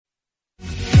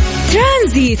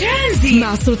ترانزيت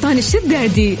مع سلطان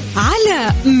الشدادي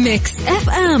على ميكس اف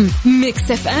ام.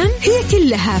 ميكس اف ام هي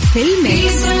كلها في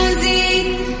الميكس.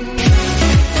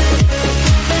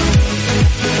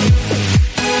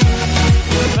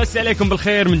 بس عليكم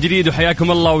بالخير من جديد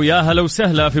وحياكم الله ويا هلا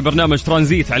وسهلا في برنامج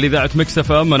ترانزيت على إذاعة ميكس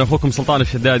اف ام. أنا أخوكم سلطان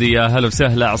الشدادي. يا هلا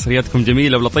وسهلا، عصرياتكم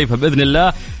جميلة ولطيفة بإذن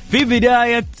الله في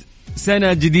بداية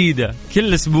سنة جديدة.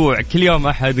 كل أسبوع كل يوم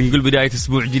أحد نقول بداية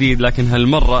أسبوع جديد، لكن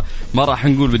هالمرة ما راح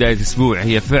نقول بداية أسبوع،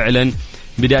 هي فعلا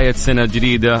بداية سنة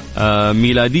جديدة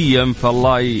ميلادية.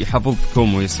 فالله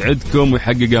يحفظكم ويسعدكم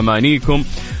ويحقق أمانيكم،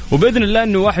 وبإذن الله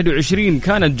أنه 21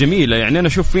 كانت جميلة. يعني أنا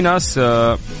أشوف في ناس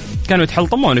كانوا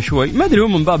يتحلطمون شوي، ما أدري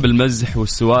هم من باب المزح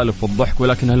والسوالف والضحك،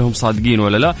 ولكن هل هم صادقين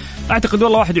ولا لا؟ أعتقد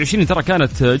والله 21 ترى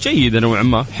كانت جيدة نوعا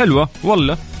ما، حلوة.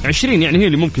 والله 20 يعني هي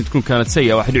اللي ممكن تكون كانت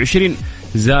سيئة. 21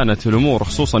 زانت الأمور،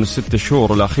 خصوصا الست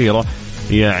شهور الأخيرة.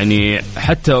 يعني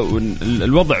حتى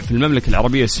الوضع في المملكة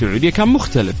العربية السعودية كان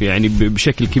مختلف يعني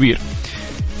بشكل كبير.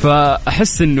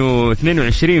 فأحس أنه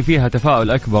 22 فيها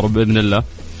تفاؤل أكبر بإذن الله،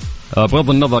 بغض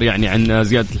النظر يعني عن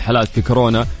زيادة الحالات في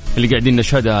كورونا اللي قاعدين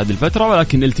نشهدها هذه الفترة،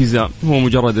 ولكن التزام، هو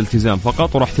مجرد التزام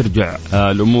فقط وراح ترجع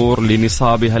الأمور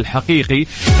لنصابها الحقيقي.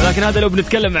 لكن هذا لو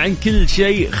بنتكلم عن كل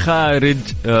شيء خارج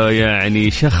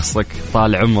يعني شخصك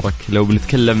طال عمرك، لو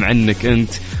بنتكلم عنك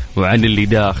أنت وعن اللي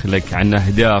داخلك، عن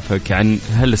أهدافك، عن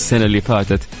هل السنة اللي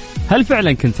فاتت هل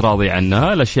فعلا كنت راضي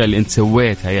عنها، الأشياء اللي أنت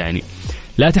سويتها. يعني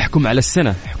لا تحكم على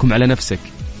السنة، احكم على نفسك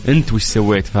أنت وش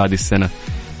سويت في هذه السنة.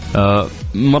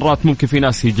 مرات ممكن في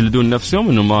ناس يجلدون نفسهم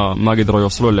انه ما قدروا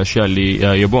يوصلون للاشياء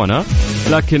اللي يبونها،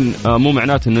 لكن مو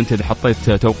معناته انه انت اذا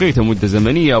حطيت توقيت ومده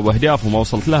زمنيه واهداف وما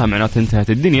وصلت لها معناته انتهت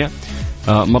الدنيا.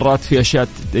 مرات في اشياء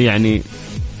يعني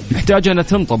محتاجه انها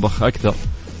تنطبخ اكثر،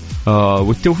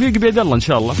 والتوفيق بيد الله ان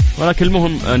شاء الله. ولكن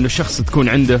المهم انه الشخص تكون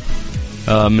عنده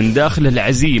من داخله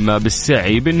العزيمه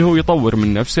بالسعي بانه يطور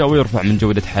من نفسه ويرفع من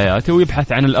جوده حياته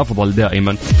ويبحث عن الافضل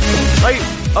دائما. طيب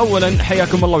اولا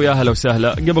حياكم الله ويا هلا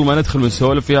وسهلا. قبل ما ندخل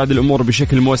ونسولف في هذه الامور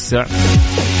بشكل موسع،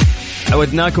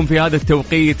 عودناكم في هذا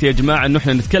التوقيت يا جماعه انه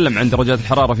احنا نتكلم عن درجات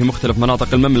الحراره في مختلف مناطق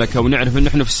المملكه، ونعرف انه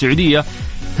احنا في السعوديه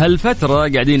هالفتره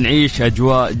قاعدين نعيش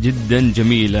اجواء جدا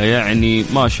جميله. يعني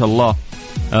ما شاء الله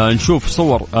نشوف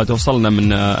صور توصلنا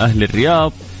من اهل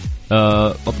الرياض،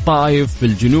 الطائف في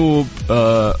الجنوب،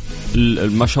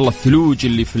 ما شاء الله الثلوج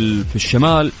اللي في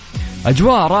الشمال.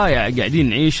 أجواء رائعة قاعدين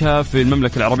نعيشها في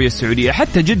المملكة العربية السعودية.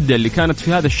 حتى جدة اللي كانت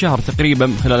في هذا الشهر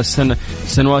تقريبا خلال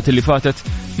السنوات اللي فاتت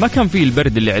ما كان فيه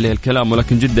البرد اللي عليه الكلام،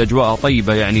 ولكن جدة أجواء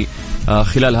طيبة يعني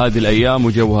خلال هذه الأيام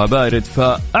وجوها بارد.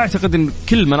 فأعتقد أن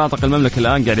كل مناطق المملكة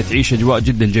الآن قاعدة تعيش أجواء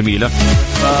جدا جميلة.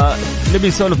 فنبي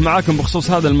نسولف معاكم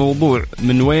بخصوص هذا الموضوع.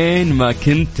 من وين ما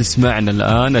كنت تسمعنا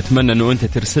الآن أتمنى أنه أنت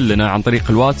ترسل لنا عن طريق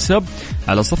الواتساب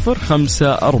على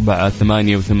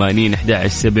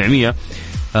 0548811700.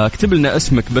 اكتب لنا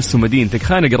اسمك بس ومدينتك،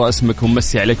 خلينا نقرأ اسمك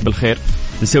ونمسي عليك بالخير،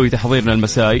 نسوي تحضيرنا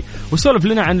المسائي، وسولف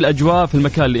لنا عن الأجواء في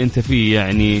المكان اللي أنت فيه.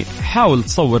 يعني حاول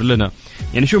تصور لنا.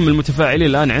 يعني شوف من المتفاعلين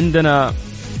الآن عندنا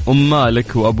أم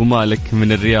مالك وأبو مالك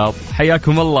من الرياض،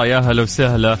 حياكم الله يا هلا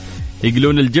وسهلا.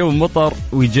 يقولون الجو مطر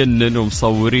ويجنن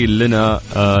ومصورين لنا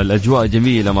الأجواء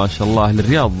جميلة ما شاء الله.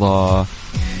 الرياض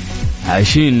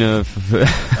عايشين في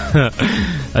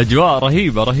أجواء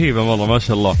رهيبة والله ما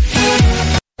شاء الله.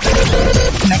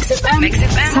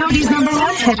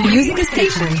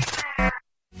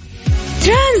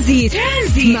 ترانزيت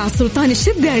مع سلطان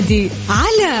الشدادي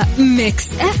على ميكس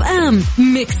اف ام.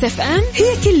 ميكس اف ام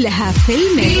هي كلها في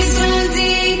الميكس.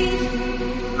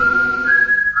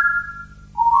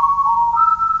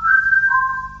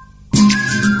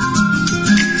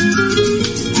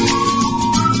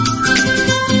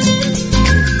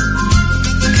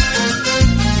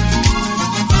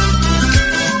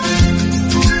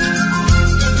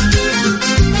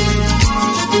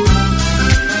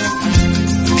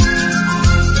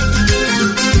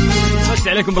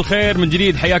 عليكم بالخير من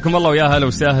جديد، حياكم الله ويا هلا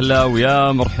وسهلا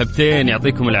ويا مرحبتين،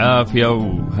 يعطيكم العافية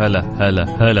وهلا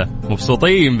هلا هلا.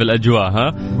 مبسوطين بالأجواء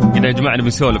ها؟ كنا يا جماعة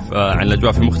بنسولف عن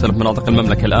الأجواء في مختلف مناطق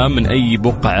المملكة الآن. من أي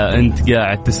بقعة أنت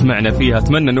قاعد تسمعنا فيها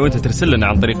أتمنى أنه أنت ترسل لنا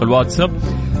عن طريق الواتساب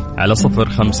على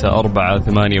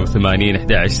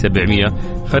 0548811700.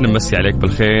 خلنا نمسي عليك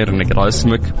بالخير، نقرأ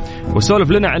اسمك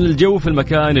وسولف لنا عن الجو في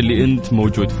المكان اللي أنت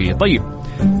موجود فيه. طيب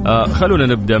خلونا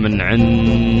نبدأ من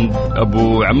عند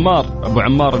أبو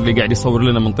عمار اللي قاعد يصور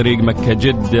لنا من طريق مكة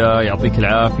جدة. يعطيك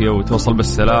العافية وتوصل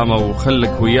بالسلامة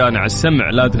وخلك ويانا على السمع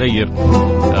لا تغير،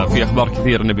 في أخبار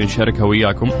كثير نبي نشاركها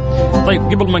وياكم. طيب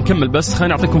قبل ما نكمل بس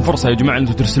خلينا نعطيكم فرصة يا جماعة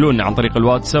أنتم ترسلونا عن طريق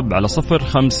الواتساب على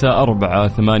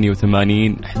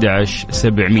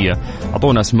 0548811700.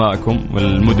 أعطونا أسماءكم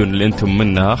والمدن اللي أنتم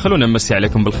منها، خلونا نمسي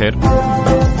عليكم بالخير.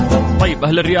 طيب طيب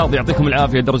أهل الرياض يعطيكم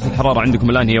العافية، درجة الحرارة عندكم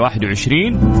الآن هي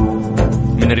 21.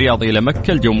 من الرياض إلى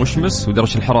مكة الجو مشمس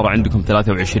ودرجة الحرارة عندكم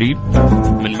 23.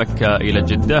 من مكة إلى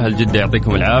جدة، الجدة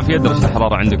يعطيكم العافية، درجة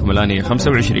الحرارة عندكم الآن هي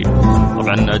 25.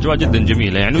 طبعا أجواء جدا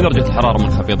جميلة يعني، ودرجة الحرارة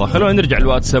منخفضة. خلونا نرجع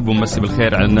الواتساب ونمسي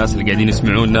بالخير على الناس اللي قاعدين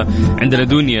يسمعونا. عندنا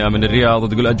دنيا من الرياض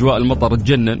تقول أجواء المطر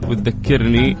تجنن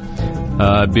وتذكرني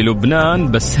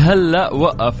بلبنان، بس هلأ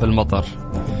وقف المطر.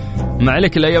 ما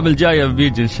عليك الأيام الجاية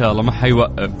بيجي إن شاء الله، ما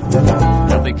حيوقف.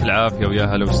 يعطيك العافية ويا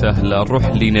هلا وسهلا.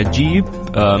 نروح لنجيب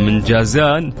من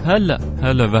جازان.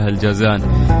 هلا بأهل جازان،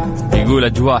 يقول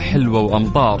أجواء حلوة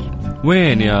وأمطار.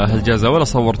 وين يا أهل جازان؟ ولا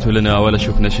صورتوا لنا ولا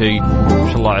شفنا شيء. ما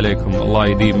شاء الله عليكم، الله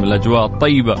يديم الأجواء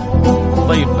الطيبة.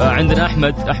 طيب عندنا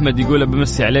أحمد يقول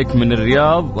بمسي عليك من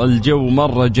الرياض، الجو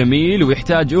مرة جميل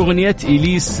ويحتاج أغنية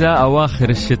إليسا أواخر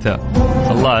الشتاء.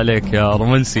 الله عليك يا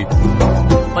رومانسي.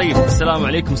 طيب السلام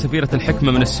عليكم، سفيرة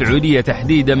الحكمة من السعودية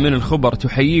تحديدا من الخبر،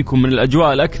 تحييكم من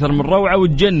الأجواء الأكثر من روعة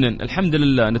وتجنن. الحمد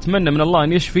لله، نتمنى من الله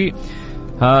أن يشفي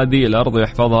هذه الأرض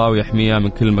ويحفظها ويحميها من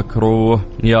كل مكروه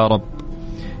يا رب.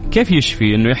 كيف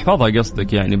يشفي؟ إنه يحفظها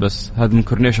قصدك يعني؟ بس هذا من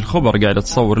كورنيش الخبر قاعدة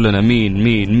تصور لنا مين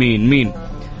مين مين مين.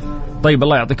 طيب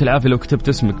الله يعطيك العافية لو كتبت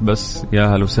اسمك بس، يا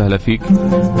هلا وسهلا فيك.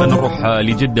 نروح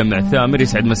لجدة مع ثامر،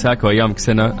 يسعد مساك وأيامك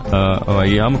سنة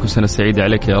وأيامك وسنة سعيدة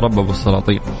عليك يا رب أبو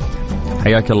السلاطين،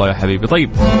 حياك الله يا حبيبي. طيب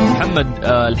محمد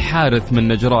الحارث من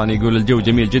نجران يقول الجو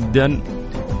جميل جدا،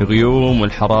 غيوم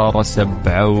والحرارة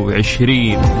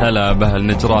 27. هلا بأهل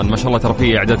نجران، ما شاء الله ترى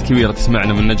فيه أعداد كبيرة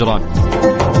تسمعنا من نجران.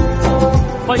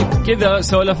 طيب كذا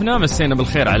سولفنا مسينا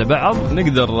بالخير على بعض،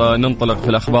 نقدر ننطلق في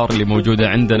الأخبار اللي موجودة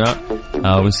عندنا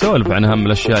ونسولف عن أهم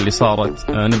الأشياء اللي صارت.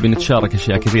 نبي نتشارك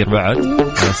أشياء كثير بعد.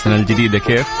 السنة الجديدة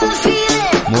كيف؟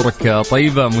 أمورك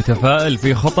طيبة؟ متفائل؟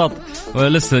 في خطط ولا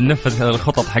لسه ننفذ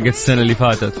الخطط حق السنة اللي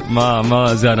فاتت؟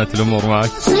 ما زانت الأمور معك؟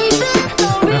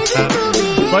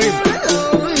 طيب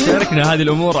شاركنا هذه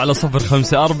الأمور على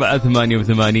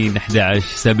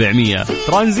 0548811700.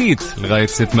 ترانزيت لغاية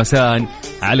 6 مساء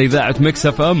على إذاعة ميكس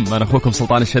اف ام. أنا أخوكم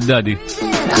سلطان الشدادي.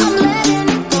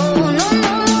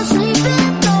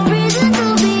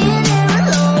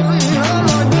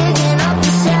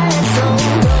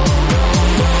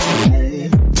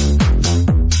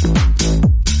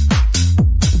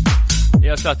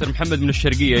 ساتر محمد من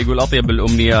الشرقية يقول أطيب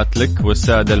الأمنيات لك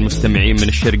والسادة المستمعين من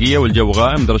الشرقية، والجو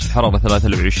غائم، درجة الحرارة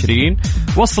 23.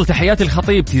 وصل تحياتي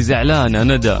لخطيبتي زعلانة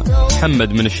ندى.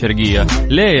 محمد من الشرقية،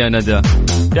 ليه يا ندى؟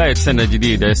 بداية سنة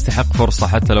جديدة، يستحق فرصة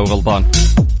حتى لو غلطان.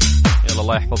 يلا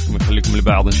الله يحفظكم ويخليكم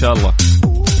لبعض إن شاء الله.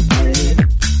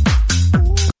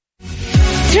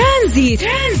 ترانزيت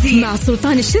مع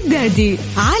سلطان الشدادي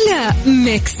على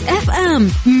ميكس اف ام.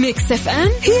 ميكس اف ام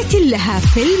هي كلها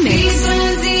في الميكس.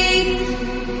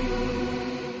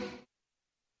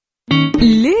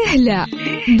 ليه لا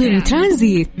ضمن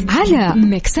ترانزيت على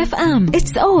ميكس اف ام.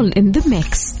 It's all in the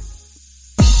mix.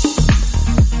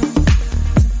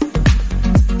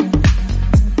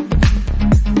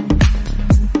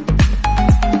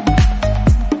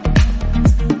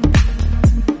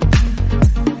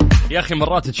 يا أخي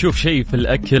مرات تشوف شيء في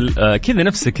الأكل كذا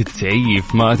نفسك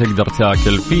تعيف، ما تقدر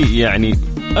تاكل فيه. يعني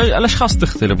الأشخاص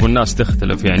تختلف والناس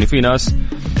تختلف، يعني في ناس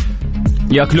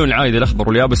يأكلون عادي الأخضر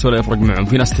واليابس ولا يفرق معهم،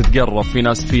 في ناس تتقرف، في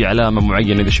ناس في علامة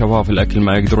معينة إذا شافوها في الأكل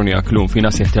ما يقدرون يأكلون، في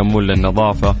ناس يهتمون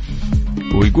للنظافة.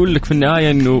 ويقول لك في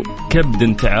النهاية إنه كبد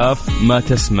انتعاف ما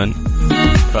تسمن.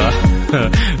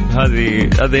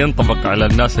 هذا ينطبق على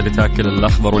الناس اللي تاكل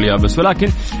الأخضر واليابس. ولكن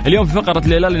اليوم في فقرة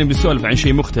ليلى اللي بنسولف عن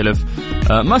شيء مختلف.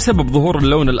 ما سبب ظهور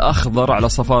اللون الأخضر على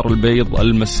صفار البيض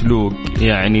المسلوق؟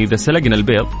 يعني إذا سلقنا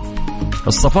البيض،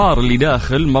 الصفار اللي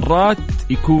داخل مرات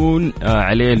يكون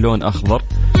عليه لون أخضر.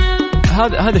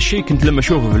 هذا الشيء كنت لما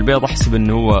أشوفه في البيض أحسب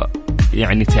أنه هو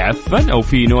يعني تعفن أو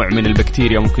في نوع من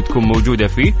البكتيريا ممكن تكون موجودة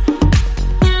فيه.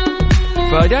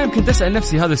 فدائما كنت أسأل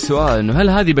نفسي هذا السؤال، إنه هل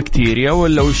هذه بكتيريا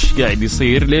ولا وش قاعد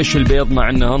يصير؟ ليش البيض مع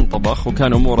أنه انطبخ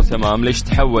وكان أموره تمام ليش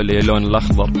تحول للون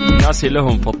الأخضر؟ الناس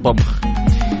لهم في الطبخ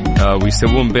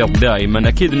ويسوون بيض دائما،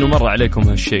 أكيد أنه مر عليكم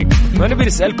هالشيء. فأنا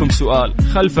بنسألكم سؤال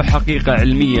خلف حقيقة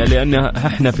علمية، لأن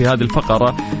احنا في هذه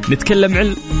الفقرة نتكلم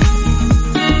علم.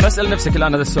 فاسأل نفسك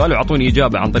الآن هذا السؤال وعطوني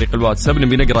إجابة عن طريق الواتساب،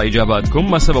 نبي نقرأ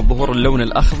إجاباتكم. ما سبب ظهور اللون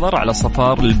الأخضر على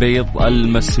صفار البيض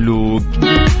المسلوق؟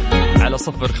 على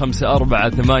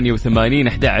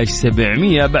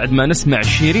 0548811700. بعد ما نسمع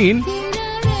شيرين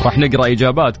راح نقرأ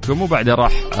إجاباتكم، وبعدها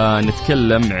راح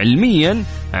نتكلم علميا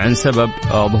عن سبب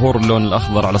ظهور اللون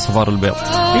الأخضر على صفار البيض.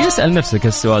 يسأل نفسك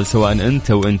السؤال سواء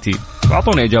أنت وأنتي،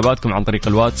 وعطونا إجاباتكم عن طريق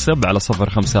الواتساب على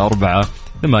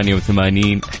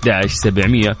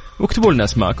 0548811700، واكتبوا لنا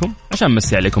اسماءكم عشان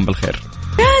نمسي عليكم بالخير.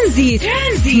 ترانزيت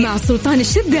مع سلطان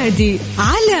الشدادي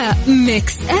على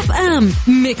ميكس اف ام.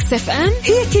 ميكس اف ام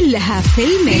هي كلها في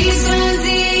الميكس.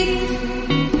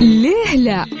 ليه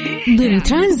لا ضمن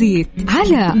ترانزيت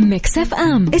على ميكس اف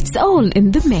ام. It's all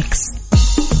in the mix.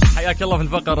 حياك الله في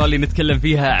الفقرة اللي نتكلم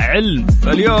فيها علم.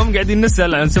 اليوم قاعدين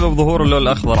نسأل عن سبب ظهور اللون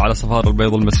الأخضر على صفار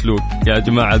البيض المسلوق. يا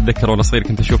جماعة أتذكر وأنا صغير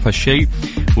كنت أشوف هالشيء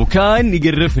وكان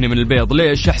يقرفني من البيض.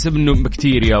 ليش؟ أحسب إنه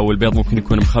بكتيريا والبيض ممكن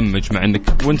يكون مخمج، مع إنك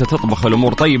وأنت تطبخ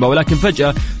الأمور طيبة، ولكن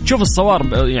فجأة تشوف الصوار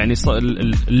يعني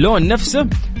اللون نفسه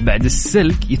بعد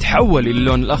السلق يتحول إلى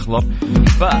اللون الأخضر.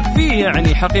 ففي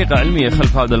يعني حقيقة علمية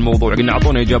خلف هذا الموضوع. قلنا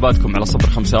أعطونا إجاباتكم على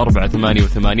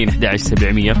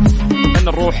 0548811700. أن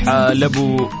نروح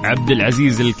لأبو عبد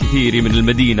العزيز الكثيري من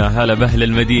المدينة. هلا بأهل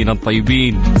المدينة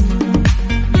الطيبين.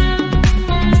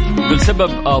 بالسبب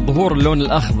ظهور اللون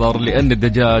الأخضر لأن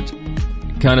الدجاج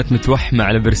كانت متوحمة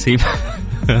على برسيم.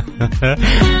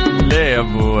 ليه يا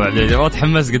أبو عبد؟ ما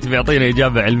تحمس، قلت بيعطينا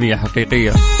إجابة علمية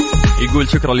حقيقية. يقول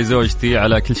شكرا لزوجتي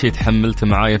على كل شيء تحملته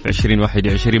معايا في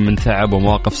 2021 من تعب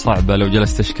ومواقف صعبة. لو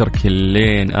جلست أشكرك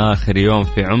لين آخر يوم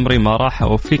في عمري ما راح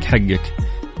أوفيك حقك،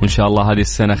 وإن شاء الله هذه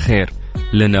السنة خير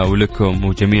لنا ولكم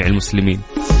وجميع المسلمين.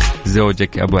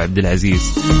 زوجك أبو عبد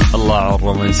العزيز. الله على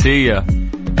الرومانسية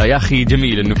يا أخي.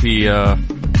 جميل أنه في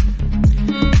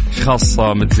أشخاص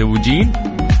متزوجين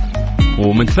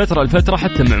ومن فترة لفترة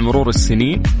حتى مع مرور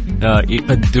السنين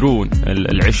يقدرون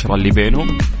العشرة اللي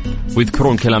بينهم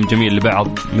ويذكرون كلام جميل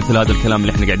لبعض، مثل هذا الكلام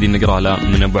اللي احنا قاعدين نقرأه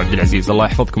من أبو عبد العزيز. الله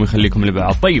يحفظكم ويخليكم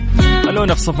لبعض. طيب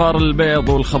ألونا في صفار البيض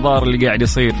والخضار اللي قاعد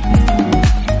يصير.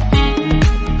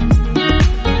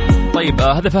 طيب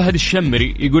هذا فهد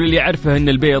الشمري يقول اللي يعرفه أن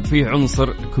البيض فيه عنصر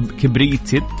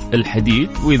كبريتد الحديد،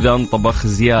 وإذا انطبخ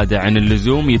زيادة عن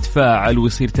اللزوم يتفاعل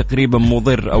ويصير تقريبا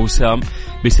مضر أو سام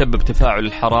بسبب تفاعل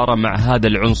الحرارة مع هذا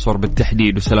العنصر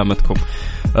بالتحديد. وسلامتكم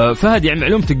فهد، يعني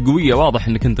معلومتك قوية، واضح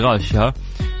أنك كنت غاشها،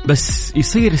 بس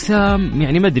يصير سام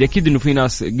يعني ما أدري. أكيد أنه في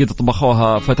ناس قد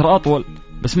طبخوها فترة أطول،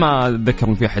 بس ما أتذكر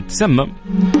أن في أحد تسمم.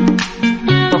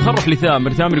 طب خل نروح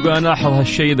لثامر. ثامر يقول أنا لاحظ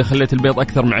هالشيء إذا خليت البيض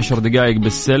أكثر من 10 دقائق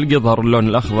بالسلق يظهر اللون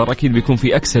الأخضر. أكيد بيكون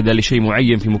في أكسدة لشيء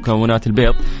معين في مكونات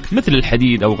البيض مثل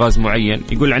الحديد أو غاز معين.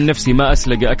 يقول عن نفسي ما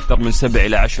أسلق أكثر من 7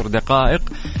 إلى 10 دقائق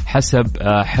حسب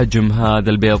حجم هذا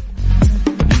البيض.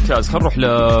 ممتاز. خل نروح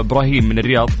لإبراهيم من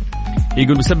الرياض.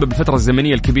 يقول بسبب الفترة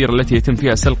الزمنية الكبيرة التي يتم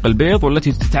فيها سلق البيض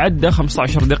والتي تتعدى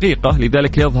 15 دقيقة،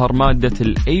 لذلك يظهر مادة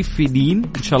الأيفيدين،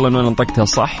 إن شاء الله أنه ننطقتها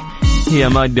صح، هي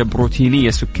مادة بروتينية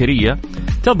سكرية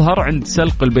تظهر عند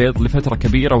سلق البيض لفترة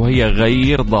كبيرة وهي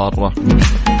غير ضارة.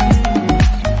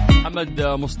 محمد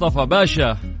مصطفى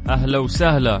باشا أهلا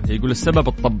وسهلا. يقول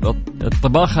السبب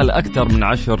الطباخة لأكثر من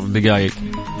 10 دقائق.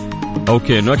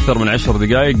 أوكي، إنه أكثر من 10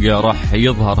 دقائق راح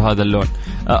يظهر هذا اللون.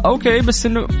 أوكي، بس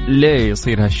إنه ليه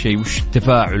يصير هالشيء؟ وش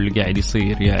التفاعل اللي قاعد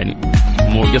يصير؟ يعني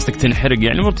مو قصدك تنحرق،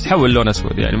 يعني مو تتحول لون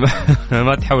أسود، يعني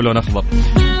ما تتحول لون أخضر.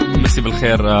 مسي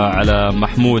بالخير على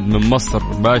محمود من مصر.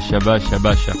 باشا باشا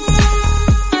باشا.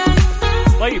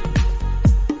 طيب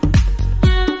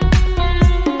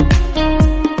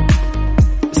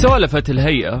سولفت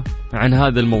الهيئة عن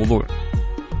هذا الموضوع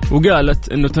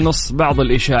وقالت أنه تنص بعض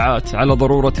الإشاعات على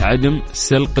ضرورة عدم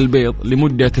سلق البيض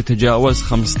لمدة تتجاوز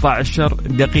 15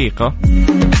 دقيقة،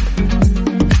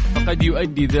 فقد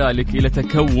يؤدي ذلك إلى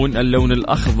تكون اللون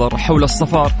الأخضر حول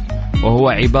الصفار، وهو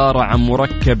عبارة عن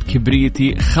مركب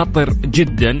كبريتي خطر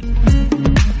جدا.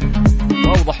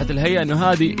 وأوضحت الهيئة أنه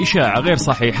هذه إشاعة غير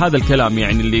صحيح. هذا الكلام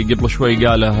يعني اللي قبل شوي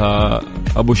قاله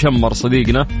أبو شمر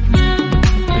صديقنا،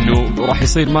 أنه راح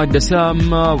يصير مادة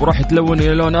سامة وراح تلون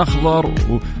إلى لون أخضر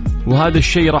وهذا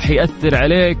الشيء راح يأثر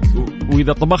عليك،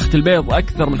 وإذا طبخت البيض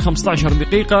أكثر من 15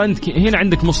 دقيقة أنت هنا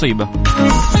عندك مصيبة.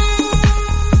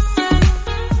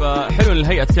 فحلو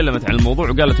الهيئة تكلمت عن الموضوع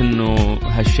وقالت أنه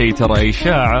هالشيء ترى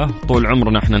إشاعة، طول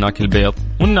عمرنا إحنا ناكل بيض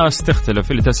والناس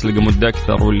تختلف، اللي تسلق مدة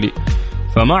أكثر واللي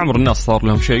فما عمر الناس صار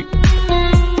لهم شيء.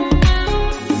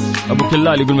 أبو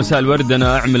كلال يقول مساء الورد،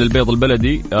 أنا أعمل البيض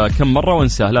البلدي كم مرة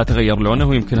وانساه لا تغير لونه،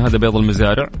 ويمكن هذا بيض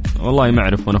المزارع. والله ما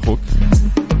أعرف وأنا أخوك.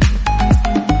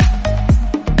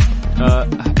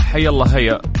 حي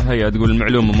الله. هيا تقول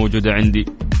المعلومة موجودة عندي.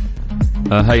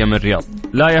 هيا من الرياض.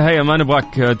 لا يا هيا ما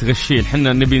نبغاك تغشين،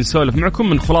 حنا نبي نسولف معكم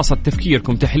من خلاصة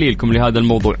تفكيركم تحليلكم لهذا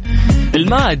الموضوع.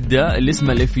 المادة اللي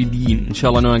اسمها الافيدين، إن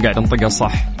شاء الله أنا قاعد أنطقها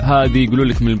صح، هذه يقولوا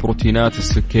لك من البروتينات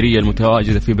السكرية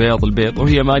المتواجدة في بياض البيض،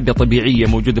 وهي مادة طبيعية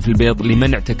موجودة في البيض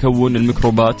لمنع تكون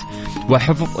الميكروبات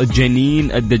وحفظ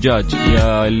جنين الدجاج.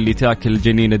 يا اللي تاكل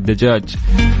جنين الدجاج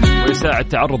ويساعد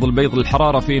تعرض البيض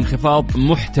للحرارة في انخفاض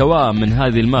محتواه من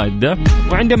هذه المادة.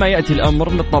 وعندما يأتي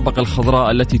الأمر للطبقة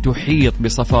الخضراء التي تحيط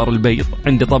بصفار البيض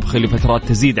عند طبخه لفترات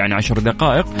تزيد عن 10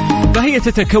 دقائق، فهي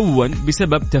تتكون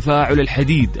بسبب تفاعل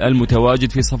الحديد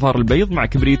المتواجد في صفار البيض مع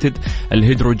كبريتد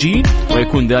الهيدروجين،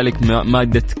 ويكون ذلك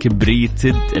مادة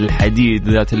كبريتد الحديد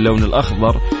ذات اللون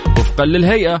الأخضر. وفقا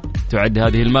للهيئة تعد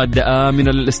هذه المادة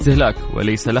آمنة للاستهلاك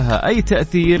وليس لها أي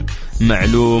تأثير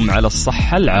معلوم على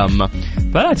الصحة العامة.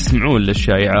 فلا تسمعون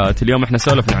للشائعات. اليوم احنا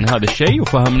سولفنا عن هذا الشيء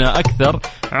وفهمنا أكثر.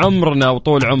 عمرنا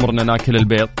وطول عمرنا ناكل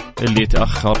البيض اللي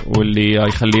يتأخر واللي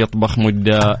يخليه يطبخ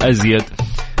مدة أزيد.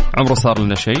 عمره صار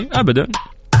لنا شيء أبدا.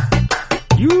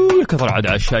 كثر عاد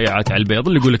على الشائعات على البيض،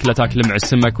 اللي يقول لك لا تاكل مع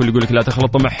السمك، واللي يقول لك لا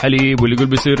تخلطه مع حليب، واللي يقول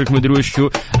بيصيرك مدري وشو.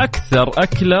 أكثر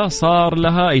أكلة صار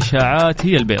لها إشاعات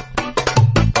هي البيض.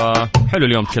 حلو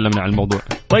اليوم تكلمنا عن الموضوع.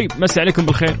 طيب مسي عليكم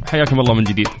بالخير، حياكم الله من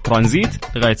جديد. ترانزيت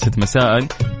لغاية 6 مساء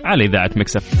على إذاعة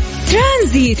ميكس اف.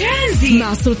 ترانزيت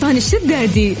مع سلطان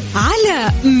الشدادي على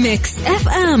ميكس اف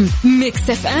ام. ميكس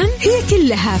اف ام هي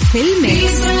كلها في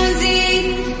الميكس.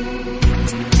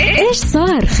 ايش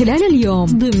صار خلال اليوم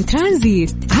ضمن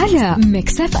ترانزيت على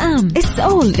ميكس اف ام. It's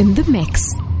all in the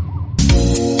mix.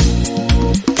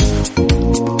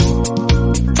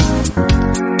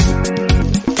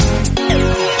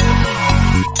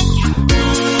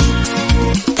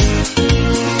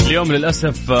 اليوم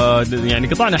للأسف يعني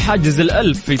قطعنا حاجز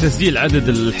 1000 في تسجيل عدد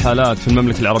الحالات في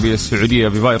المملكة العربية السعودية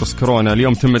بفيروس كورونا.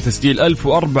 اليوم تم تسجيل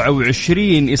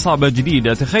 1024 إصابة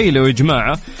جديدة. تخيلوا يا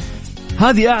جماعة،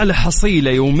 هذه أعلى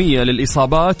حصيلة يومية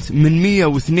للإصابات من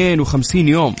 152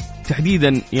 يوم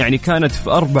تحديدا. يعني كانت في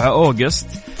 4 أغسطس،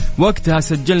 وقتها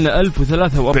سجلنا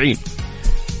 1043.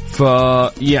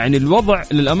 فيعني الوضع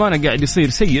للأمانة قاعد يصير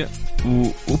سيء،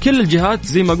 وكل الجهات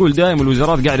زي ما أقول دائما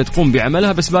الوزارات قاعدة تقوم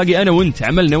بعملها، بس باقي أنا وانت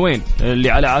عملنا وين؟ اللي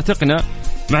على عاتقنا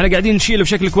معنا قاعدين نشيله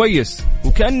بشكل كويس،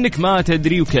 وكأنك ما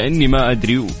تدري وكأني ما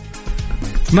أدري.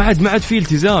 ما عاد في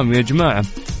التزام يا جماعة،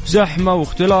 زحمة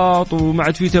واختلاط وما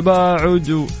عاد في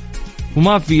تباعد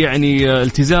وما في يعني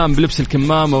التزام بلبس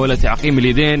الكمامة ولا تعقيم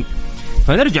اليدين.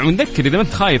 فنرجع ونذكر، إذا ما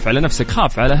أنت خايف على نفسك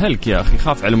خاف على أهلك يا أخي،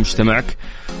 خاف على مجتمعك،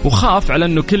 وخاف على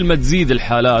أنه كل ما تزيد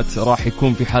الحالات راح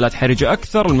يكون في حالات حرجة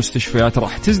أكثر، المستشفيات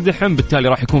راح تزدحم، بالتالي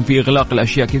راح يكون في إغلاق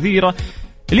الأشياء كثيرة.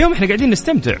 اليوم إحنا قاعدين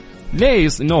نستمتع. ليه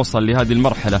نوصل لهذه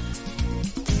المرحلة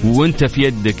وانت في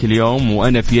يدك اليوم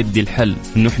وانا في يدي الحل؟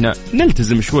 انه احنا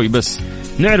نلتزم شوي، بس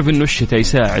نعرف انه الشتاء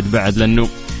يساعد بعد، لانه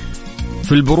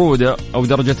في البرودة او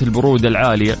درجة البرودة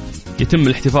العالية يتم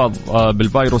الاحتفاظ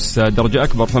بالفيروس درجة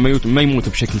اكبر، فما يموت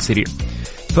بشكل سريع.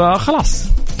 فخلاص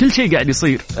كل شيء قاعد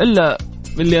يصير الا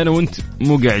اللي انا وانت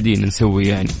مو قاعدين نسوي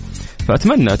يعني.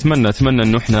 فاتمنى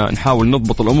انه احنا نحاول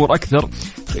نضبط الامور اكثر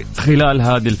خلال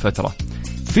هذه الفترة.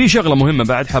 في شغلة مهمة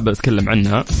بعد حابب اتكلم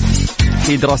عنها.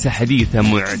 في دراسة حديثة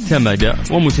معتمدة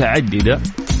ومتعددة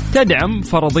تدعم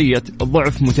فرضية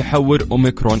ضعف متحور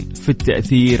أوميكرون في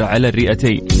التأثير على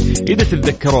الرئتين. إذا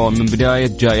تتذكرون من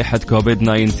بداية جائحة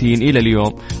كوفيد-19 إلى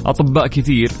اليوم، أطباء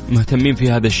كثير مهتمين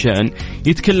في هذا الشأن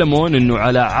يتكلمون أنه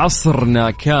على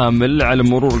عصرنا كامل على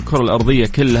مرور الكرة الأرضية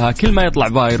كلها، كل ما يطلع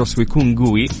فيروس ويكون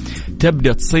قوي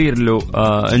تبدأ تصير له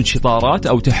انشطارات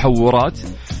أو تحورات.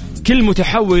 كل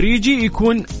متحور يجي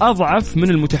يكون أضعف من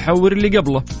المتحور اللي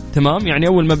قبله. تمام؟ يعني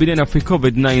أول ما بدينا في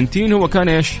كوفيد-19 هو كان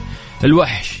إيش؟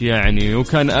 الوحش يعني،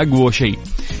 وكان أقوى شيء.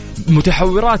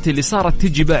 المتحورات اللي صارت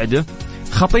تجي بعده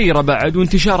خطيرة بعد،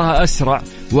 وانتشارها أسرع،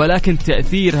 ولكن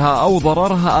تأثيرها أو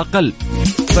ضررها أقل.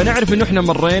 فنعرف إنه إحنا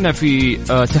مرينا في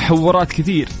تحورات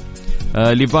كثير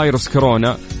لفيروس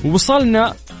كورونا،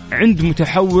 ووصلنا عند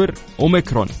متحور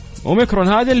أوميكرون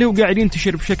هذا اللي هو قاعد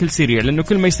ينتشر بشكل سريع، لأنه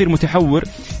كل ما يصير متحور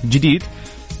جديد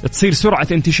تصير سرعة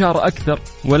انتشار أكثر،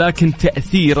 ولكن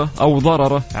تأثيره أو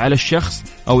ضرره على الشخص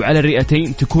أو على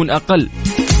الرئتين تكون أقل.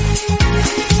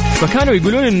 فكانوا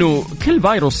يقولون إنه كل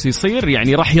فيروس يصير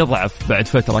يعني راح يضعف بعد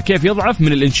فترة. كيف يضعف؟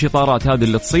 من الانشطارات هذه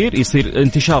اللي يصير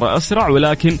انتشاره أسرع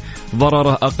ولكن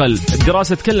ضرره أقل.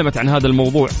 الدراسة تكلمت عن هذا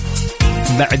الموضوع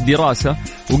بعد دراسة،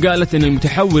 وقالت إن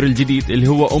المتحور الجديد اللي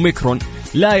هو أوميكرون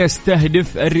لا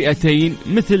يستهدف الرئتين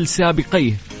مثل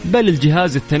سابقيه، بل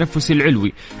الجهاز التنفسي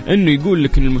العلوي. إنه يقول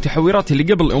لك إن المتحورات اللي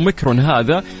قبل أوميكرون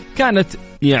هذا كانت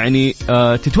يعني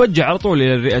تتوجه على طول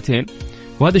إلى الرئتين،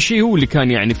 وهذا الشيء هو اللي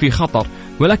كان يعني فيه خطر.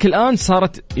 ولكن الآن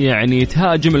صارت يعني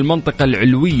تهاجم المنطقة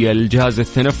العلوية للجهاز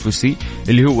التنفسي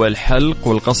اللي هو الحلق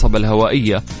والقصبة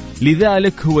الهوائية،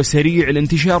 لذلك هو سريع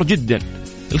الانتشار جدا.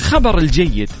 الخبر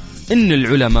الجيد إن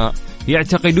العلماء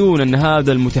يعتقدون أن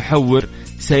هذا المتحور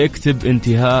سيكتب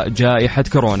انتهاء جائحة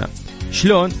كورونا.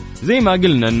 شلون؟ زي ما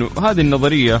قلنا أنه هذه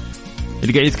النظرية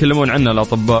اللي قاعد يتكلمون عنها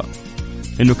الأطباء،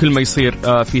 إنه كل ما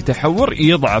يصير في تحور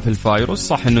يضعف الفيروس.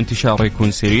 صح إنه انتشاره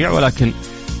يكون سريع ولكن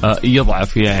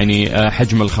يضعف يعني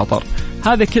حجم الخطر.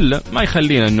 هذا كله ما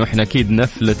يخلينا إنه إحنا أكيد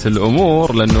نفلت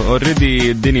الأمور، لأنه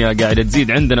أوريدي الدنيا قاعدة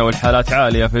تزيد عندنا والحالات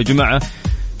عالية. فيا جماعة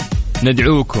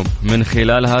ندعوكم من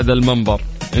خلال هذا المنبر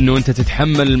إنه أنت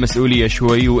تتحمل المسؤولية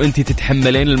شوي، وأنت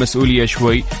تتحملين المسؤولية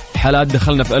شوي. حالات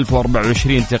دخلنا في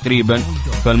 1024 تقريبا،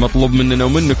 فالمطلوب مننا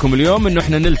ومنكم اليوم إنه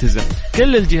إحنا نلتزم.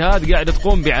 كل الجهات قاعدة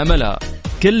تقوم بعملها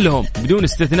كلهم بدون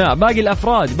استثناء، باقي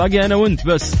الأفراد باقي أنا وأنت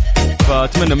بس.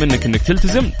 فأتمنى منك إنك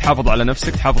تلتزم، تحافظ على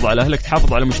نفسك، تحافظ على أهلك،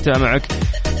 تحافظ على مجتمعك،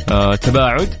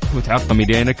 تباعد وتعقم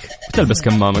يدينك وتلبس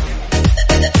كمامك.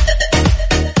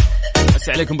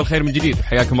 مساء عليكم بالخير من جديد،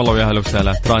 حياكم الله ويا هلا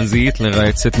وسهلا. ترانزيت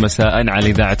لغاية 6 مساء على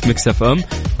إذاعة ميكس اف ام.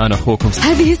 أنا أخوكم.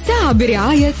 هذه الساعة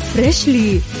برعاية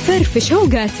فريشلي، فرفش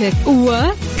اوقاتك،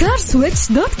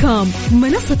 وكارسويتش.com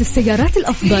منصة السيارات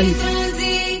الأفضل.